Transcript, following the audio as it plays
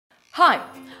Hi,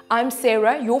 I'm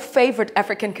Sarah, your favorite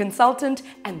African consultant,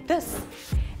 and this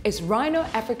is Rhino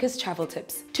Africa's Travel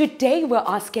Tips. Today we're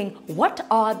asking, what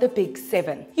are the Big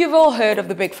Seven? You've all heard of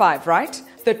the Big Five, right?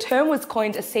 The term was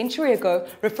coined a century ago,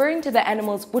 referring to the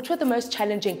animals which were the most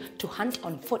challenging to hunt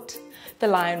on foot: the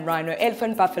lion, rhino,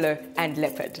 elephant, buffalo, and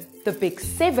leopard. The Big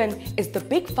Seven is the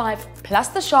Big Five plus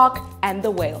the shark and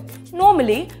the whale.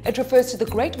 Normally, it refers to the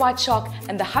great white shark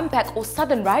and the humpback or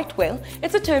southern right whale.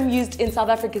 It's a term used in South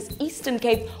Africa's Eastern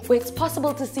Cape, where it's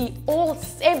possible to see all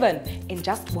seven in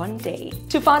just one day.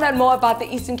 To find out more about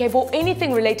the Eastern Cape or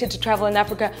anything related to travel in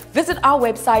Africa, visit our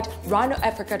website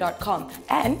rhinoafrica.com.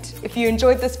 And if you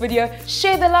enjoyed this video,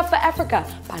 share the love for Africa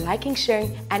by liking,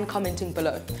 sharing, and commenting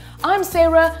below. I'm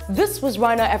Sarah, this was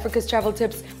Rhino Africa's Travel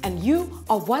Tips, and you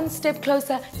are one step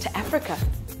closer to Africa.